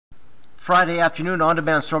Friday afternoon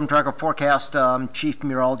on-demand storm tracker forecast. Chief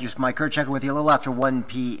Meteorologist Mike Kerr checking with you a little after 1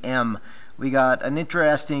 p.m. We got an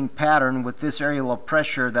interesting pattern with this area low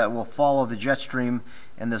pressure that will follow the jet stream,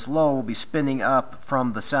 and this low will be spinning up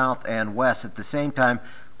from the south and west. At the same time,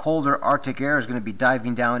 colder Arctic air is going to be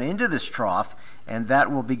diving down into this trough, and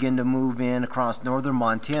that will begin to move in across northern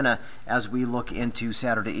Montana as we look into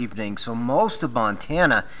Saturday evening. So most of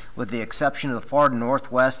Montana, with the exception of the far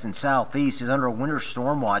northwest and southeast, is under a winter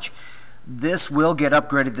storm watch. This will get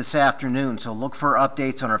upgraded this afternoon, so look for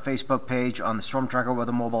updates on our Facebook page, on the Storm Tracker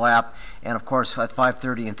Weather mobile app, and of course at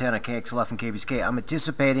 5:30 and 10 at KXLF and KBSK. I'm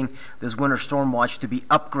anticipating this winter storm watch to be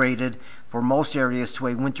upgraded for most areas to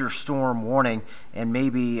a winter storm warning, and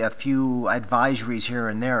maybe a few advisories here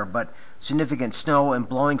and there, but significant snow and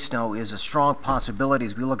blowing snow is a strong possibility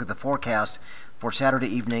as we look at the forecast for Saturday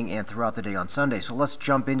evening and throughout the day on Sunday. So let's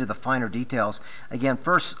jump into the finer details. Again,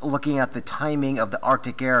 first looking at the timing of the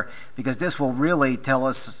Arctic air, because this will really tell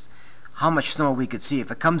us how much snow we could see.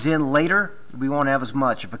 If it comes in later, we won't have as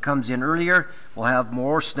much. If it comes in earlier, we'll have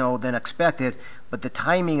more snow than expected. But the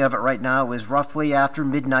timing of it right now is roughly after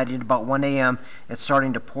midnight at about 1 a.m. It's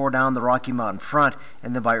starting to pour down the Rocky Mountain front,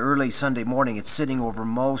 and then by early Sunday morning, it's sitting over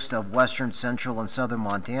most of western, central, and southern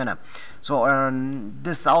Montana. So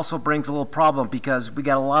this also brings a little problem because we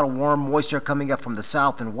got a lot of warm moisture coming up from the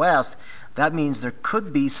south and west. That means there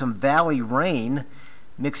could be some valley rain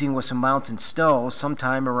mixing with some mountain snow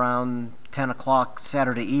sometime around 10 o'clock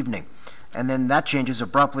Saturday evening. And then that changes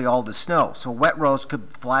abruptly all to snow. So wet roads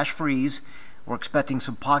could flash freeze. We're expecting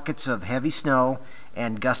some pockets of heavy snow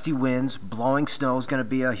and gusty winds. Blowing snow is going to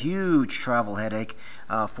be a huge travel headache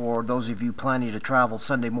for those of you planning to travel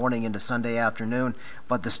Sunday morning into Sunday afternoon.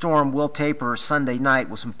 But the storm will taper Sunday night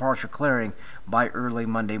with some partial clearing by early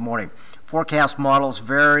Monday morning. Forecast models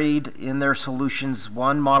varied in their solutions.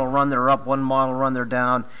 One model run they're up, one model run they're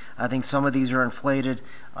down. I think some of these are inflated.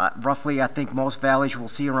 Roughly, I think most valleys will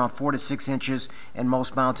see around 4 to 6 inches, and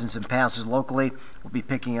most mountains and passes locally will be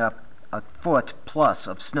picking up a foot plus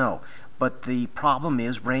of snow. But the problem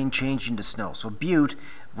is rain changing to snow. So Butte,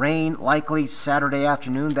 rain likely Saturday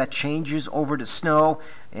afternoon. That changes over to snow,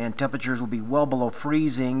 and temperatures will be well below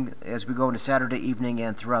freezing as we go into Saturday evening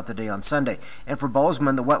and throughout the day on Sunday. And for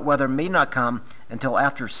Bozeman, the wet weather may not come until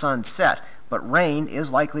after sunset, but rain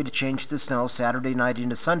is likely to change to snow Saturday night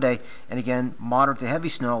into Sunday, and again, moderate to heavy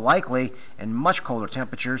snow likely, and much colder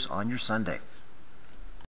temperatures on your Sunday.